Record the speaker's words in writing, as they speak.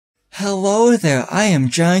Hello there, I am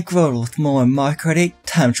GiantGrotle with more Mario 8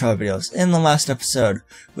 time trial videos. In the last episode,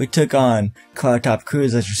 we took on Cloudtop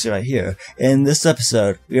Cruise, as you see right here. In this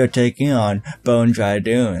episode, we are taking on Bone Dry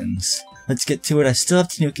Dunes. Let's get to it. I still have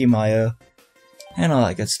Tanuki Mayo, and all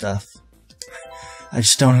that good stuff. I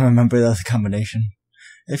just don't remember the combination.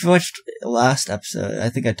 If you watched the last episode, I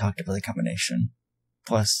think I talked about the combination.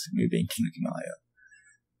 Plus, me being Tanuki Mayo.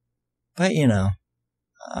 But, you know,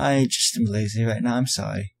 I just am lazy right now, I'm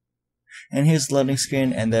sorry. And here's the loading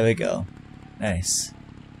screen, and there we go. Nice.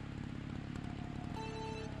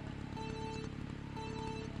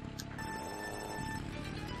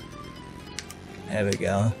 There we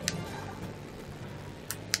go.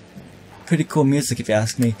 Pretty cool music if you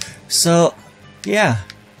ask me. So, yeah.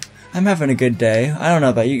 I'm having a good day. I don't know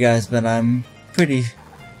about you guys, but I'm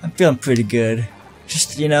feeling pretty good.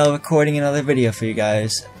 Just, you know, recording another video for you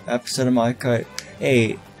guys. Episode of Mario Kart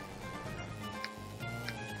 8.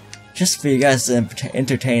 Just for you guys'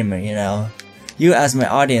 entertainment, you know. You as my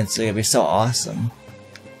audience are gonna be so awesome.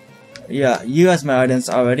 Yeah, you as my audience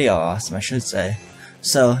already are awesome, I should say.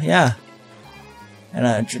 So, yeah. And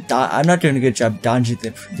I'm not doing a good job dodging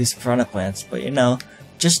these piranha plants, but you know,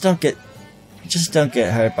 just don't get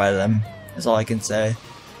hurt by them. That's all I can say.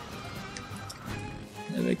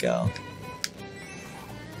 There we go.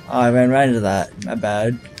 Oh, I ran right into that. My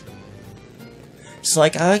bad. So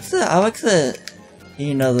like, I like the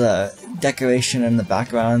you know, the decoration and the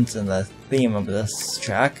backgrounds and the theme of this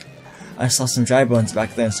track. I saw some dry bones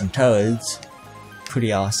back there and some toads.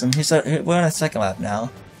 Pretty awesome. We're on a second lap now.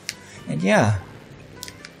 And yeah.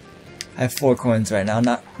 I have 4 coins right now,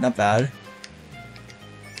 not bad.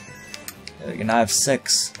 There we go, now I have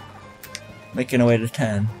 6. Making our way to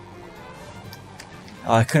 10.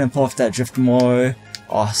 Oh, I couldn't pull off that drift more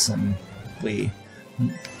awesomely.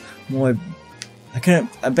 I couldn't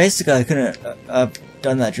have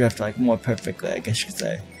done that drift like more perfectly, I guess you could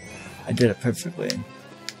say. I did it perfectly.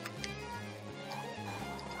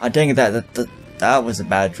 Oh dang it, that was a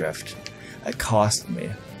bad drift. It cost me.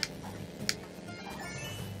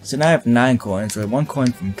 So now I have 9 coins, or 1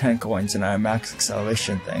 coin from 10 coins in our max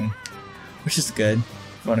acceleration thing. Which is good,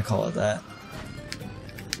 if you want to call it that.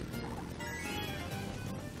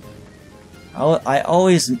 I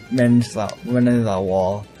always run into that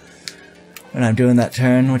wall when I'm doing that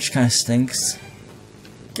turn, which kind of stinks.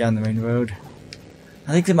 Down the main road.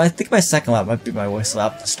 I think my second lap might be my worst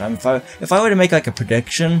lap this time. If I were to make like a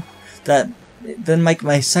prediction, then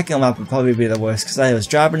my second lap would probably be the worst, because I was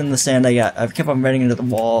driving in the sand. I kept on running into the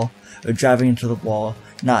wall, or driving into the wall,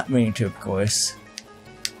 not meaning to, of course.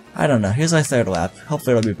 I don't know. Here's my third lap.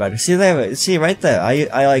 Hopefully it'll be better. See there? See right there?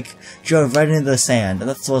 I like drove right into the sand, and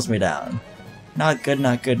that slows me down. Not good.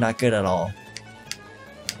 Not good. Not good at all.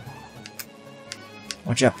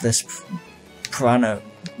 Watch out for this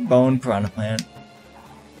bone piranha plant.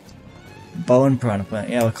 Bone piranha plant,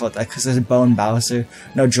 yeah, we'll call it that, because there's a bone Bowser.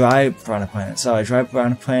 No, dry piranha plant. Sorry, dry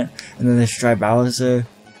piranha plant, and then there's dry Bowser,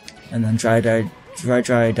 and then dry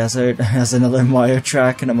desert. As another Mario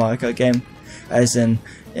track in a Mario Kart game, as in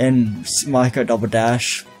Mario Kart Double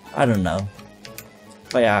Dash. I don't know,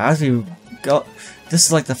 but yeah, as we go, this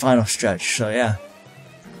is like the final stretch. So yeah,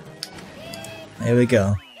 here we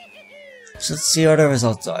go. So let's see what the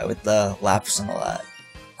results are with the laps and all that.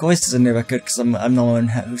 Of course, there's a new record because I'm the one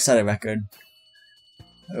who set a record.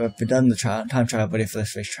 I've done the time trial video for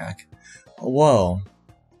this racetrack. Whoa!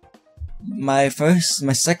 My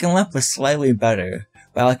second lap was slightly better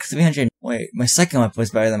by like 300. Wait, my second lap was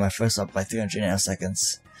better than my first lap by 300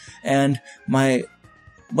 nanoseconds. And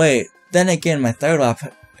then again, my third lap,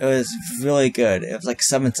 it was really good. It was like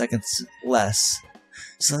 7 seconds less.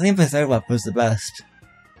 So I think my third lap was the best.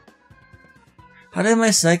 How did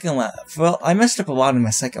my second lap? Well, I messed up a lot in my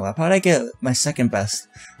second lap. How did I get my second best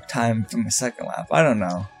time from my second lap? I don't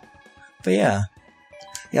know. But yeah.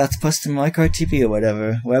 Yeah, let's post in Mario Kart TV or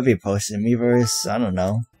whatever. Wherever you post it. Miiverse, I don't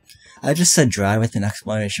know. I just said dry with an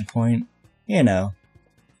exclamation point. You know.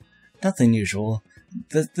 Nothing usual.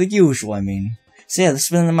 The usual, I mean. So yeah, this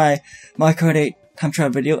has been my Mario Kart 8 time trial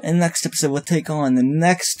video. In the next episode, we'll take on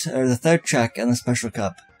the third track and the Special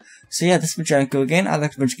Cup. So yeah, this has been GiantGrotle again. I'd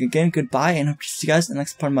like to mention again, goodbye, and hope to see you guys in the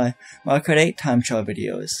next part of my Mario Kart 8 time trial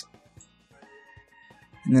videos.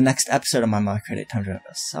 In the next episode of my Mario Kart 8 time trial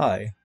videos. Sorry.